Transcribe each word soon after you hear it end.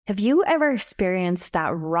Have you ever experienced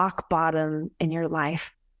that rock bottom in your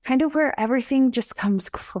life, kind of where everything just comes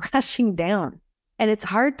crashing down and it's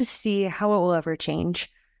hard to see how it will ever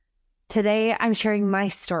change? Today, I'm sharing my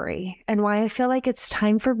story and why I feel like it's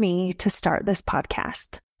time for me to start this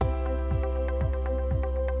podcast.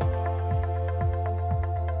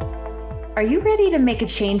 Are you ready to make a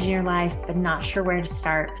change in your life but not sure where to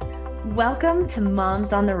start? Welcome to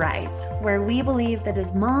Moms on the Rise, where we believe that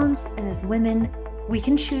as moms and as women, we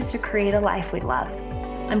can choose to create a life we love.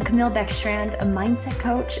 I'm Camille Beckstrand, a mindset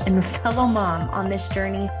coach and fellow mom on this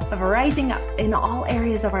journey of rising up in all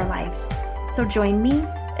areas of our lives. So join me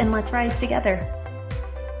and let's rise together.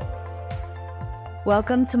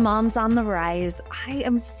 Welcome to Moms on the Rise. I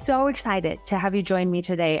am so excited to have you join me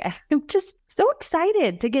today. I'm just so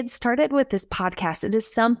excited to get started with this podcast. It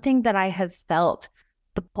is something that I have felt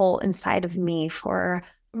the pull inside of me for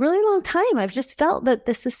a really long time. I've just felt that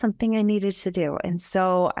this is something I needed to do. And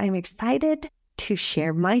so I'm excited to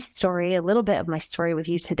share my story, a little bit of my story with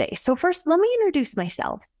you today. So first, let me introduce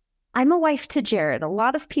myself. I'm a wife to Jared. A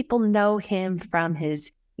lot of people know him from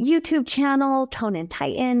his YouTube channel, Tone and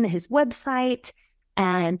Tighten, his website,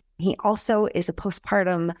 and he also is a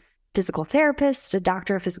postpartum physical therapist, a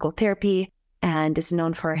doctor of physical therapy, and is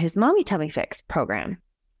known for his Mommy Tummy Fix program.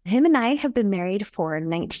 Him and I have been married for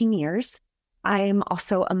 19 years. I'm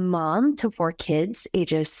also a mom to 4 kids,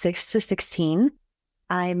 ages 6 to 16.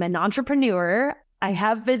 I'm an entrepreneur. I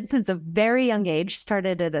have been since a very young age,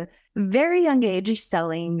 started at a very young age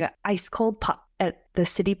selling ice cold pop at the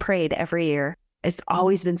city parade every year. It's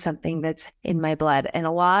always been something that's in my blood. And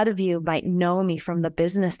a lot of you might know me from the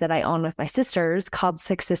business that I own with my sisters called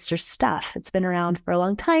Six Sisters Stuff. It's been around for a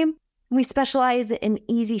long time. We specialize in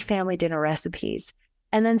easy family dinner recipes.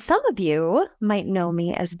 And then some of you might know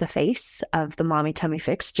me as the face of the Mommy Tummy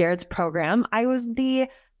Fix, Jared's program. I was the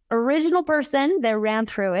original person that ran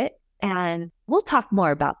through it. And we'll talk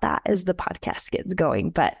more about that as the podcast gets going.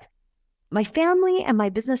 But my family and my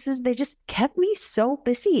businesses, they just kept me so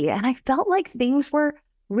busy. And I felt like things were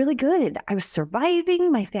really good. I was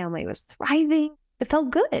surviving. My family was thriving. It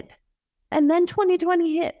felt good. And then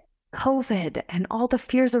 2020 hit, COVID and all the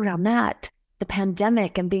fears around that, the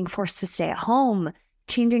pandemic and being forced to stay at home,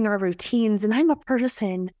 changing our routines. And I'm a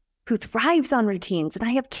person who thrives on routines. And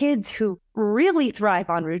I have kids who really thrive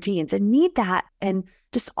on routines and need that. And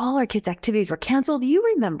just all our kids' activities were canceled. You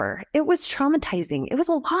remember, it was traumatizing. It was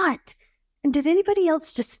a lot. And did anybody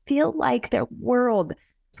else just feel like their world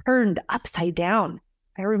turned upside down?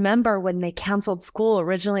 I remember when they canceled school.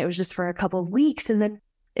 Originally, it was just for a couple of weeks. And then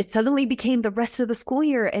it suddenly became the rest of the school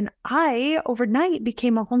year. And I, overnight,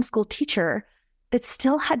 became a homeschool teacher that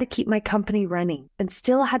still had to keep my company running and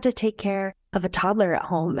still had to take care of a toddler at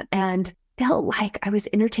home and felt like I was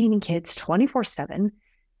entertaining kids 24/7 and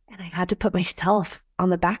I had to put myself on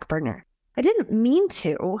the back burner. I didn't mean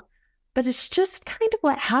to, but it's just kind of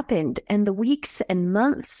what happened. And the weeks and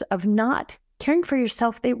months of not caring for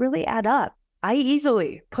yourself, they really add up. I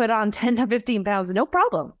easily put on 10 to 15 pounds, no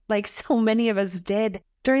problem, like so many of us did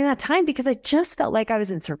during that time because I just felt like I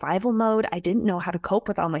was in survival mode. I didn't know how to cope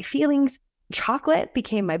with all my feelings. Chocolate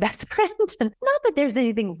became my best friend. And not that there's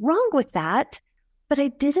anything wrong with that, but I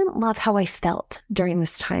didn't love how I felt during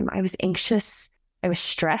this time. I was anxious. I was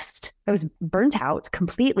stressed. I was burnt out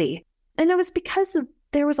completely. And it was because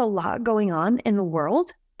there was a lot going on in the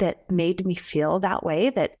world that made me feel that way,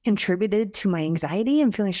 that contributed to my anxiety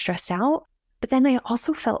and feeling stressed out. But then I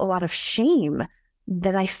also felt a lot of shame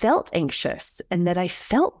that I felt anxious and that I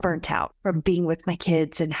felt burnt out from being with my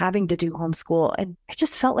kids and having to do homeschool. And I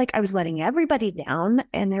just felt like I was letting everybody down.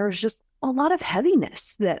 And there was just a lot of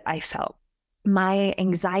heaviness that I felt. My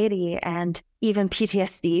anxiety and even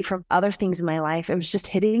PTSD from other things in my life, it was just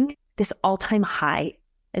hitting this all-time high.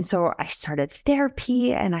 And so I started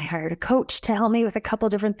therapy and I hired a coach to help me with a couple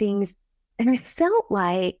different things. And I felt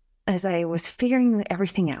like as I was figuring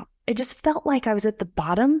everything out, it just felt like I was at the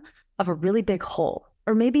bottom of a really big hole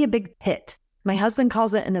or maybe a big pit. My husband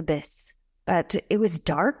calls it an abyss, but it was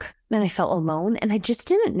dark and I felt alone and I just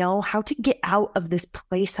didn't know how to get out of this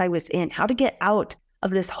place I was in, how to get out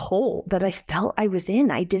of this hole that I felt I was in.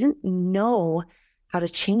 I didn't know how to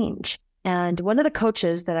change. And one of the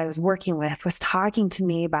coaches that I was working with was talking to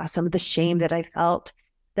me about some of the shame that I felt,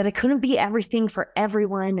 that I couldn't be everything for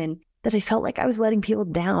everyone and that I felt like I was letting people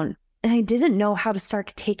down. And I didn't know how to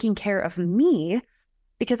start taking care of me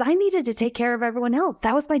because I needed to take care of everyone else.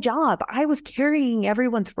 That was my job. I was carrying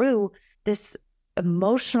everyone through this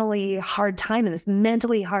emotionally hard time and this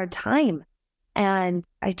mentally hard time. And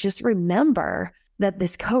I just remember that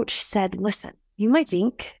this coach said, listen, you might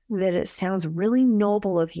think that it sounds really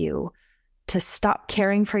noble of you to stop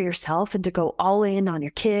caring for yourself and to go all in on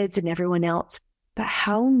your kids and everyone else. But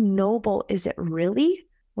how noble is it really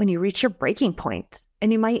when you reach your breaking point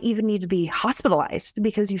and you might even need to be hospitalized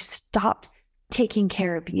because you stopped taking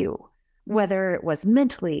care of you, whether it was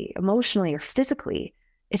mentally, emotionally, or physically?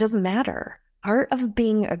 It doesn't matter. Part of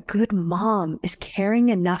being a good mom is caring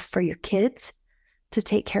enough for your kids to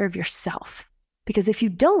take care of yourself. Because if you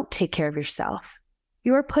don't take care of yourself,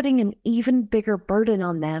 you are putting an even bigger burden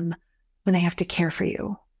on them when they have to care for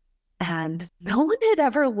you. And no one had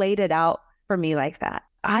ever laid it out for me like that.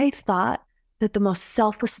 I thought that the most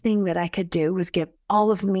selfless thing that I could do was give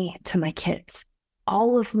all of me to my kids,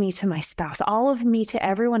 all of me to my spouse, all of me to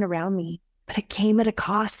everyone around me. But it came at a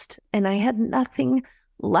cost, and I had nothing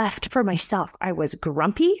left for myself. I was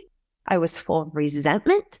grumpy. I was full of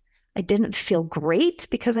resentment. I didn't feel great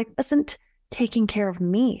because I wasn't taking care of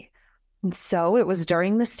me. And so it was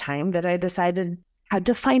during this time that I decided I had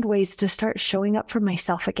to find ways to start showing up for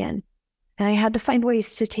myself again. And I had to find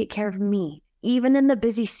ways to take care of me, even in the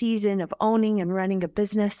busy season of owning and running a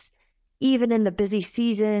business, even in the busy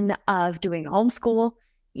season of doing homeschool,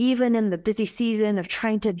 even in the busy season of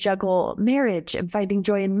trying to juggle marriage and finding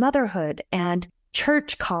joy in motherhood and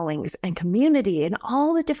church callings and community and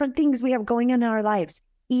all the different things we have going on in our lives.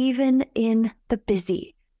 Even in the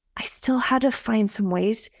busy, I still had to find some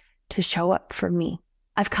ways to show up for me.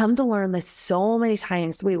 I've come to learn that so many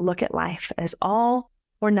times we look at life as all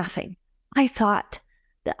or nothing. I thought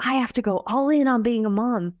that I have to go all in on being a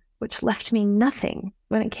mom, which left me nothing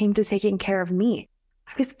when it came to taking care of me.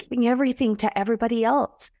 I was giving everything to everybody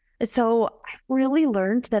else. And so I really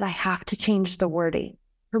learned that I have to change the wording.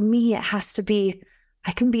 For me, it has to be,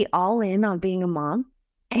 I can be all in on being a mom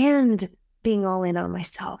and being all in on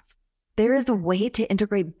myself. There is a way to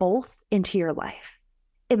integrate both into your life.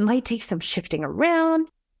 It might take some shifting around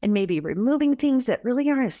and maybe removing things that really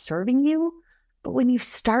aren't serving you. But when you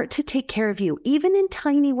start to take care of you, even in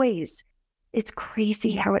tiny ways, it's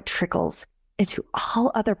crazy how it trickles into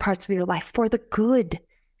all other parts of your life for the good.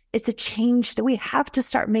 It's a change that we have to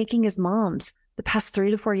start making as moms. The past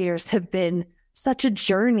 3 to 4 years have been such a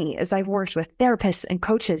journey as I've worked with therapists and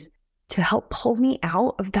coaches to help pull me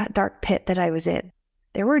out of that dark pit that I was in.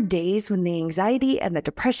 There were days when the anxiety and the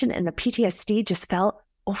depression and the PTSD just felt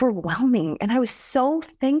overwhelming. And I was so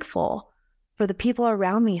thankful for the people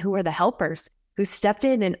around me who were the helpers, who stepped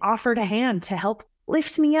in and offered a hand to help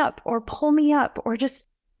lift me up or pull me up or just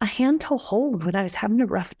a hand to hold when I was having a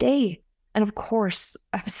rough day. And of course,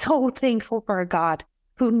 I'm so thankful for a God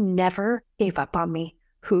who never gave up on me,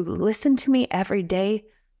 who listened to me every day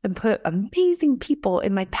and put amazing people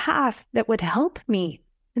in my path that would help me.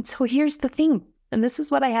 And so here's the thing, and this is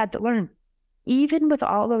what I had to learn. Even with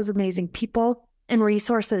all those amazing people and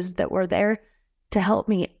resources that were there to help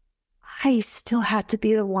me, I still had to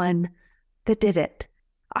be the one that did it.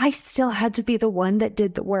 I still had to be the one that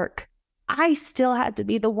did the work. I still had to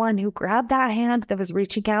be the one who grabbed that hand that was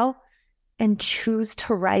reaching out and choose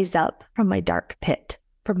to rise up from my dark pit,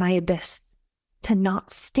 from my abyss, to not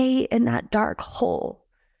stay in that dark hole.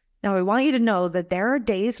 Now, I want you to know that there are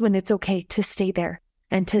days when it's okay to stay there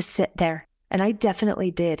and to sit there. And I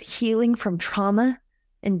definitely did. Healing from trauma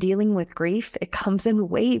and dealing with grief, it comes in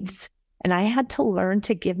waves. And I had to learn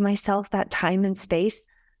to give myself that time and space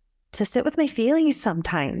to sit with my feelings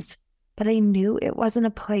sometimes. But I knew it wasn't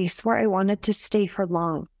a place where I wanted to stay for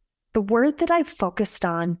long. The word that I've focused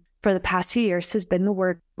on for the past few years has been the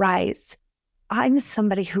word rise. I'm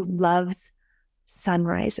somebody who loves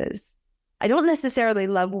sunrises. I don't necessarily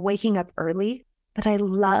love waking up early, but I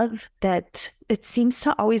love that it seems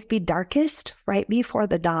to always be darkest right before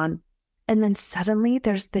the dawn. And then suddenly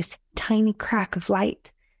there's this tiny crack of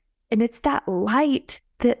light. And it's that light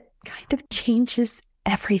that kind of changes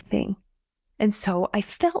everything. And so I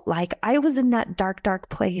felt like I was in that dark, dark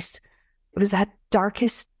place. It was that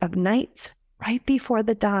darkest of nights, right before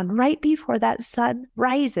the dawn, right before that sun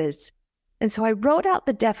rises. And so I wrote out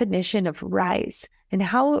the definition of rise and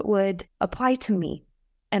how it would apply to me.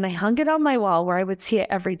 And I hung it on my wall where I would see it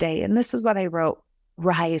every day. And this is what I wrote: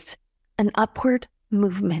 rise, an upward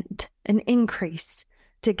movement, an increase,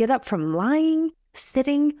 to get up from lying,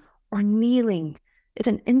 sitting, or kneeling. It's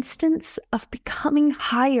an instance of becoming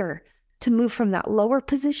higher, to move from that lower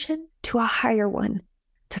position to a higher one,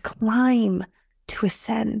 to climb, to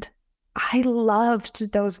ascend. I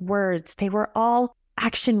loved those words. They were all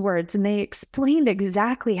action words, and they explained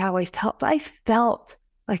exactly how I felt. I felt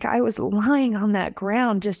like I was lying on that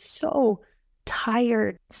ground, just so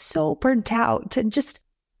tired, so burnt out, and just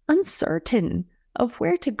uncertain of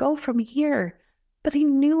where to go from here. But I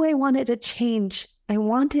knew I wanted to change. I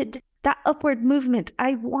wanted that upward movement.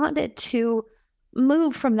 I wanted to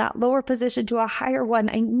move from that lower position to a higher one,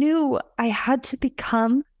 I knew I had to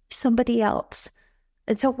become somebody else.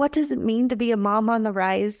 And so what does it mean to be a mom on the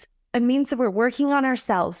rise? It means that we're working on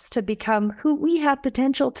ourselves to become who we have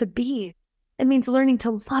potential to be. It means learning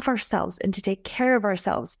to love ourselves and to take care of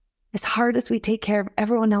ourselves as hard as we take care of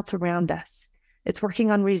everyone else around us. It's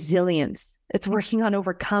working on resilience. It's working on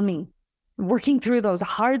overcoming, working through those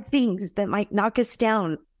hard things that might knock us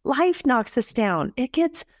down. Life knocks us down. It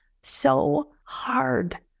gets so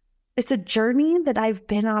hard. It's a journey that I've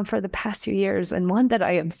been on for the past few years and one that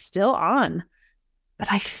I am still on.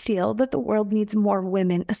 But I feel that the world needs more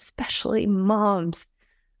women, especially moms,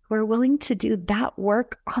 who are willing to do that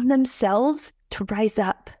work on themselves to rise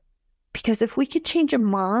up. Because if we could change a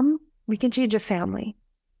mom, we can change a family.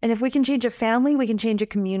 And if we can change a family, we can change a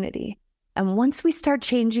community. And once we start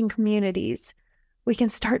changing communities, we can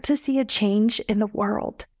start to see a change in the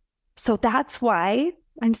world. So that's why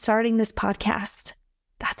I'm starting this podcast.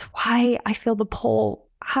 That's why I feel the pull.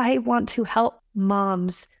 I want to help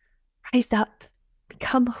moms rise up,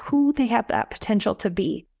 become who they have that potential to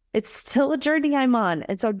be. It's still a journey I'm on.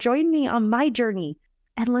 And so join me on my journey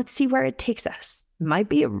and let's see where it takes us. It might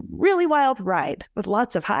be a really wild ride with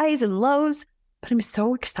lots of highs and lows, but I'm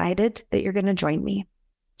so excited that you're going to join me.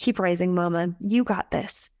 Keep rising, mama. You got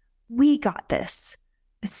this. We got this.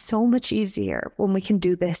 It's so much easier when we can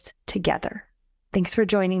do this together. Thanks for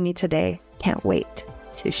joining me today. Can't wait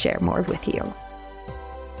to share more with you.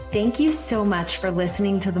 Thank you so much for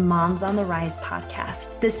listening to the Moms on the Rise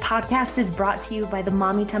podcast. This podcast is brought to you by the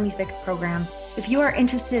Mommy Tummy Fix program. If you are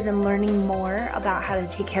interested in learning more about how to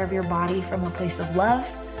take care of your body from a place of love,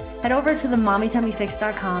 head over to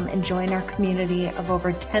themommytummyfix.com and join our community of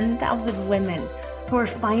over 10,000 women who are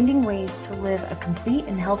finding ways to live a complete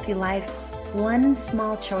and healthy life, one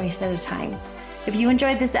small choice at a time. If you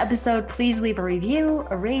enjoyed this episode, please leave a review,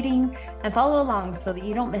 a rating, and follow along so that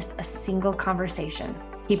you don't miss a single conversation.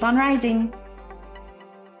 Keep on rising.